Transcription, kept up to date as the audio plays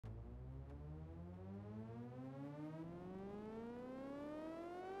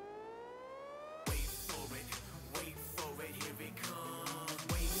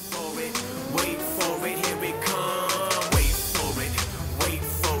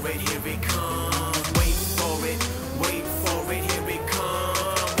for it, here it comes. Wait for it, here it comes.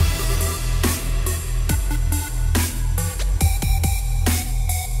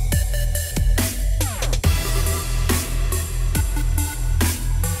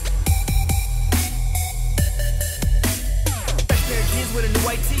 Fresh pair of jeans with a new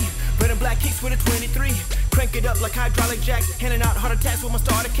white tee, red and black kicks with a 23. Crank it up like hydraulic jacks, handing out heart attacks with my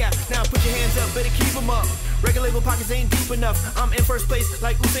starter cap. Now put your hands up, better keep them up. Regular label pockets ain't deep enough. I'm in first place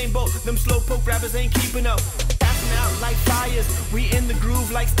like Usain Bolt. Them slow poke rappers ain't keeping up. Passing out like flyers, we in the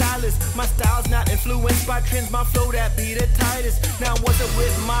groove like stylists. My style's not influenced by trends, my flow that be the tightest. Now what's up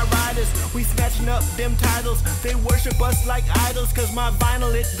with my riders? We snatching up them titles. They worship us like idols, cause my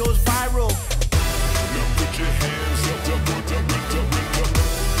vinyl, it goes viral. Now put your hands up, up, up, up, up, up, up.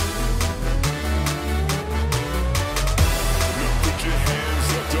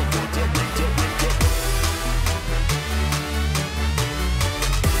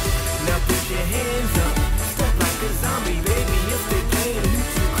 Now put your hands up, step like a zombie, baby. If they playing you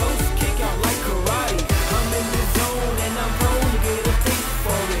too close, kick out like karate. I'm in the zone and I'm prone to get a taste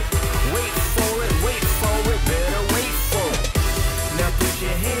for it. Wait for it, better wait for it. Now put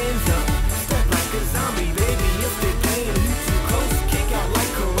your hands up, step like a zombie, baby. If they playing you too close, kick out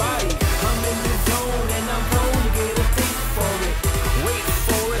like karate. I'm in the zone and I'm prone to get a taste for it. Wait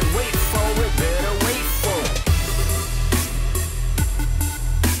for it, better wait for it.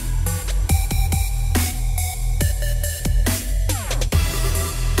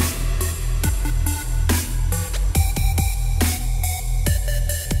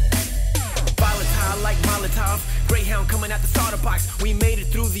 Volatile like Molotov, Greyhound coming out the starter box. We made it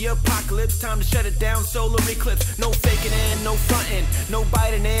through the apocalypse, time to shut it down, solar eclipse. No faking and no fronting, no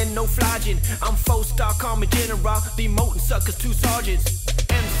biting and no flogging. I'm 4-star, call me general, demoting suckers to sergeants.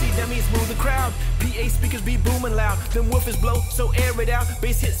 MC dummies move the crowd, PA speakers be booming loud. Them woofers blow, so air it out.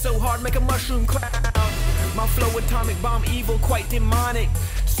 Bass hit so hard, make a mushroom cloud. My flow atomic bomb, evil, quite demonic.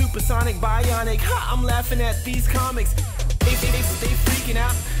 Supersonic, bionic, ha, I'm laughing at these comics. They freaking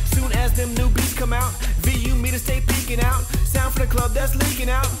out, soon as them new beats come out. VU meters stay peeking out, sound for the club that's leaking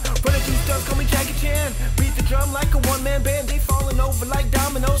out. Running through stunts, call me Jackie Chan. Beat the drum like a one-man band, they falling over like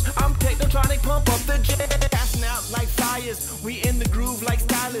dominoes. I'm technotronic, pump up the jam. Passing out like flyers, we in the groove like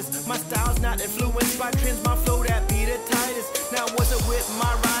stylists. My style's not influenced by trends, my flow that be the tightest. Now what's up with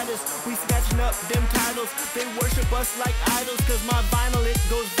my riders? We snatching up them titles. They worship us like idols, cause my vinyl, it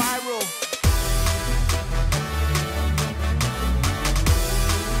goes viral.